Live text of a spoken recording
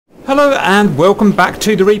Hello and welcome back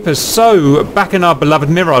to the Reapers. So, back in our beloved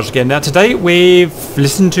Mirage again. Now today we've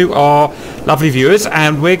listened to our lovely viewers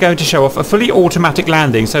and we're going to show off a fully automatic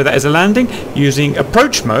landing. So that is a landing using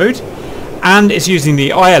approach mode, and it's using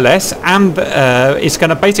the ILS, and it's going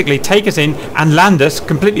to basically take us in and land us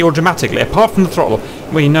completely automatically, apart from the throttle.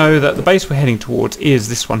 We know that the base we're heading towards is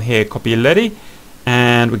this one here, copy ready,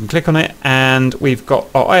 and we can click on it, and we've got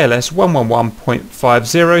our ILS 111.50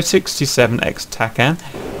 67X TACAN.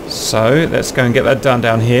 So let's go and get that done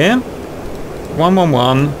down here.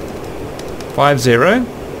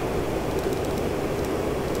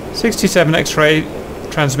 111.50 67 X-ray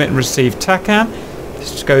transmit and receive TACAN.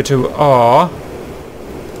 Let's go to our,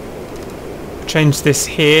 change this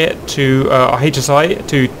here to our HSI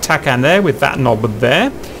to TACAN there with that knob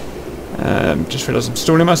there. Just realised I'm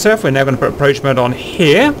stalling myself. We're now going to put approach mode on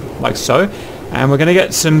here, like so, and we're going to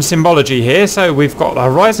get some symbology here. So we've got the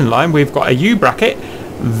horizon line, we've got a U bracket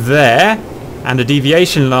there, and a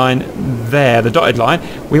deviation line there, the dotted line.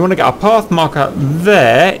 We want to get our path marker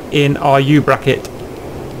there in our U bracket.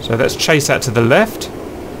 So let's chase that to the left.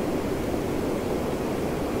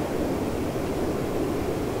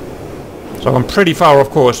 So I'm pretty far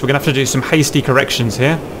off course. We're going to have to do some hasty corrections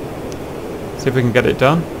here. See if we can get it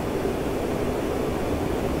done.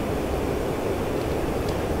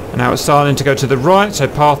 And now it's starting to go to the right, so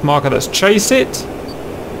path marker, let's chase it.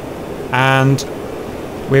 And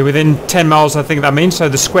we're within 10 miles, I think that means, so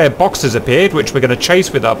the square box has appeared, which we're going to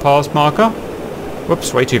chase with our path marker.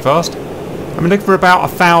 Whoops, way too fast. I'm looking for about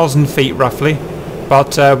 1,000 feet roughly,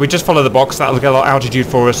 but we just follow the box, that'll get a lot of altitude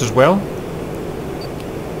for us as well.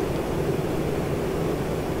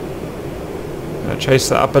 Going to chase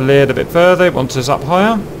that up a little bit further, it wants us up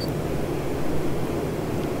higher.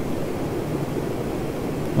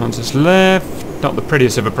 Wants us left, not the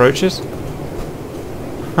prettiest of approaches.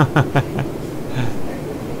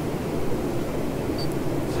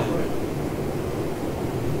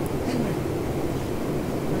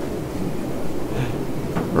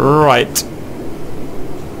 Right.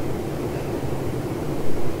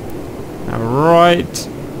 Alright.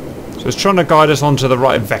 So it's trying to guide us onto the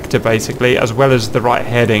right vector basically, as well as the right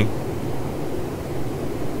heading.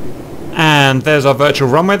 And there's our virtual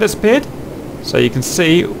runway that's appeared. So you can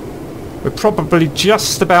see we're probably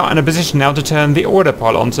just about in a position now to turn the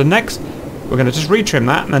autopilot on. So next we're going to just retrim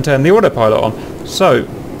that and then turn the autopilot on. So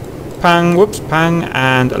pang, whoops, pang,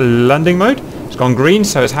 and landing mode. It's gone green,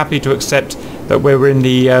 so it's happy to accept that we're in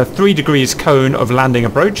the 3 degrees cone of landing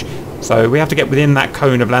approach. So we have to get within that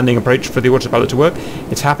cone of landing approach for the autopilot to work.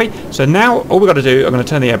 It's happy. So now all we've got to do, I'm going to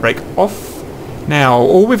turn the air brake off. Now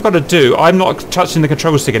all we've got to do, I'm not touching the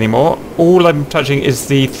control stick anymore. All I'm touching is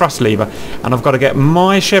the thrust lever. And I've got to get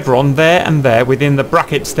my chevron there and there within the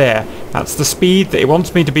brackets there. That's the speed that it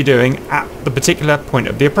wants me to be doing at the particular point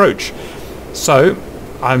of the approach. So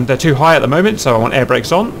they're too high at the moment, so I want air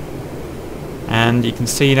brakes on. And you can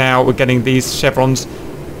see now we're getting these chevrons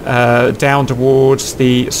down towards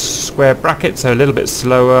the square bracket, so a little bit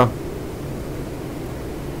slower.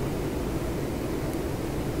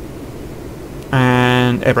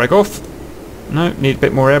 And air brake off. No, need a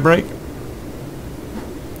bit more air brake.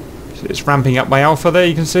 So it's ramping up my alpha there,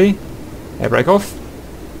 you can see. Air brake off.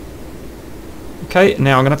 Okay,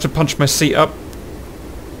 now I'm going to have to punch my seat up,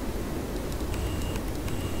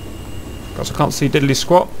 because I can't see diddly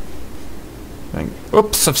squat.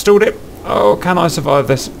 Oops, I've stalled it. Oh, can I survive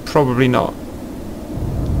this? Probably not.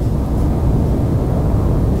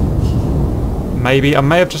 Maybe. I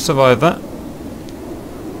may have just survived that.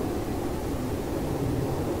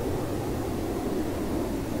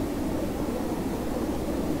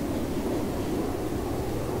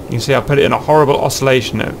 You can see I put it in a horrible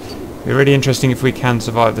oscillation. It'll be really interesting if we can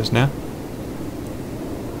survive this now.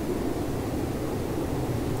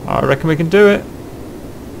 I reckon we can do it.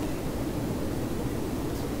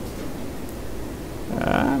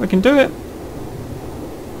 We can do it.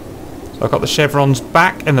 So I've got the chevrons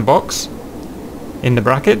back in the box, in the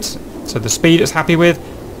brackets. So the speed it's happy with.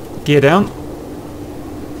 Gear down.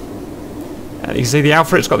 And you can see the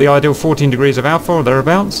alpha, it's got the ideal 14 degrees of alpha or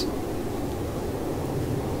thereabouts.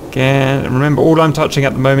 Again, remember all I'm touching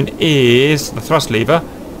at the moment is the thrust lever.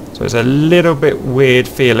 So it's a little bit weird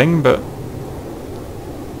feeling, but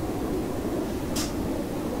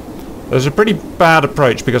it was a pretty bad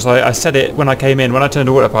approach because I said it when I came in, when I turned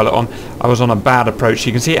autopilot on, I was on a bad approach.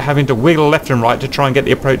 You can see it having to wiggle left and right to try and get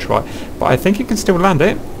the approach right. But I think it can still land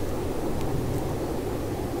it.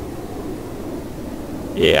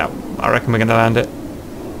 Yeah, I reckon we're going to land it.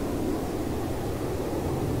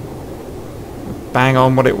 Bang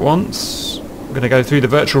on what it wants. We're going to go through the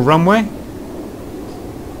virtual runway.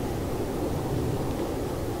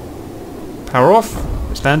 Power off.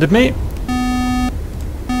 It's landed me.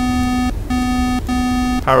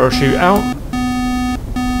 Parachute out.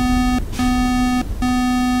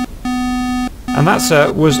 And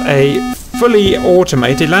that was a fully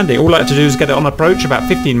automated landing. All I had to do is get it on approach about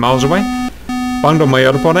 15 miles away. Bunged on my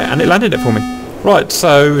autopilot and it landed it for me. Right,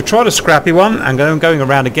 so tried a scrappy one and going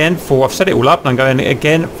around again for, I've set it all up and I'm going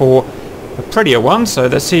again for a prettier one. So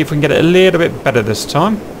let's see if we can get it a little bit better this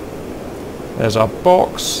time. There's our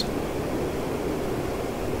box.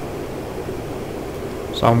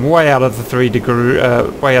 So I'm way out of the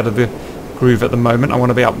way out of the groove at the moment. I want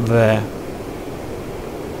to be up there.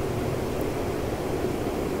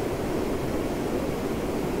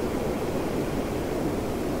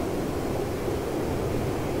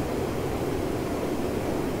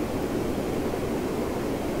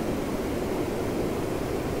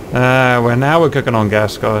 Well, now we're cooking on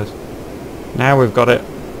gas, guys. Now we've got it.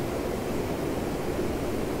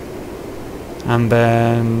 And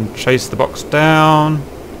then chase the box down.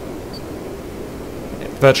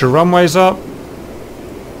 Virtual runways up.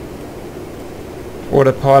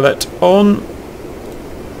 Autopilot on.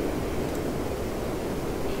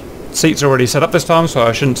 Seat's already set up this time, so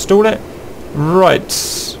I shouldn't stall it. Right,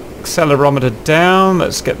 accelerometer down.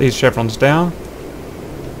 Let's get these chevrons down.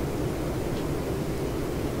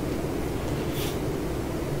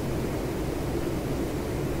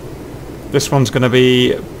 This one's going to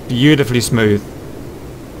be beautifully smooth.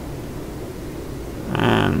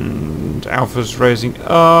 And Alpha's raising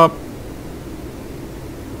up.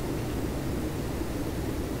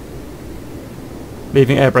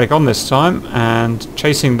 Leaving air brake on this time and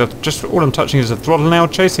chasing the, just all I'm touching is the throttle now,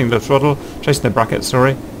 chasing the throttle, chasing the bracket,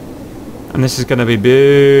 sorry. And this is going to be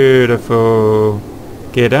beautiful.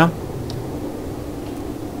 Gear down.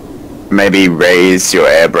 Maybe raise your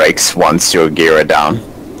air brakes once your gear are down.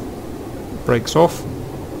 Brakes off.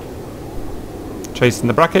 Chasing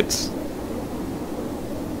the brackets.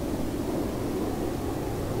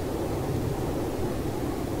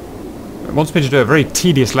 It wants me to do a very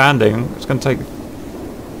tedious landing. It's going to take 10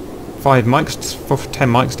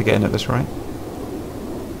 mics to get in at this rate.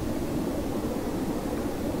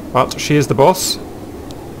 But she is the boss.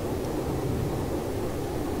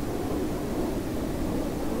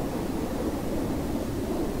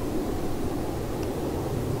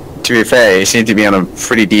 To be fair, you seem to be on a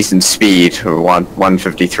pretty decent speed,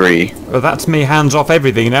 153. Well, that's me hands off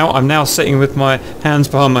everything now. I'm now sitting with my hands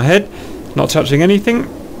behind my head, not touching anything.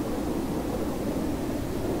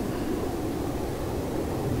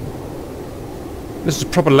 This is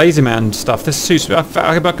proper lazy man stuff. This suits me.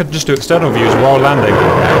 I could just do external views while landing.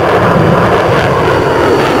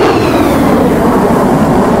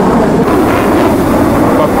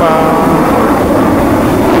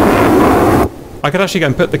 I could actually go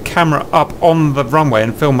and put the camera up on the runway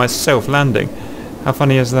and film myself landing. How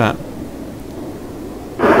funny is that?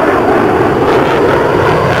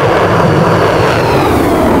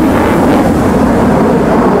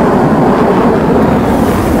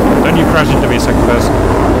 Don't you crash into me, second person.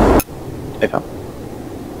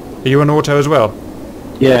 Are you on auto as well?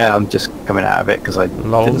 Yeah, I'm just coming out of it because I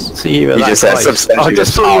didn't see you at You that just had place. substantially I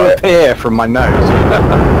just saw you appear from my nose.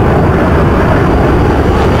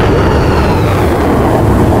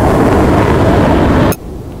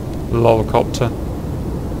 Lolcopter.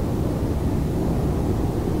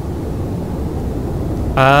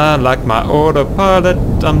 I like my autopilot.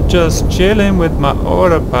 I'm just chilling with my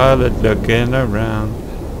autopilot, looking around.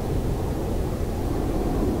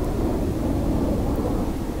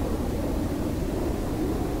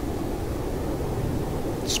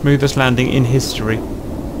 Smoothest landing in history.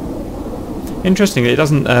 Interesting, it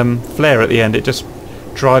doesn't flare at the end, it just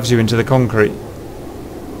drives you into the concrete.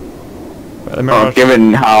 But the Mirage, well,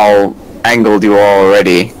 given how angled you are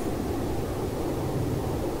already,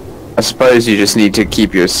 I suppose you just need to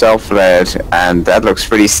keep yourself flared, and that looks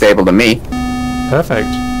pretty stable to me. perfect.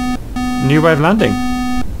 New way of landing.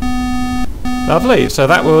 Lovely, so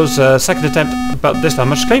that was second attempt, but this time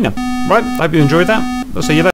much cleaner. Right, hope you enjoyed that. I'll see you later.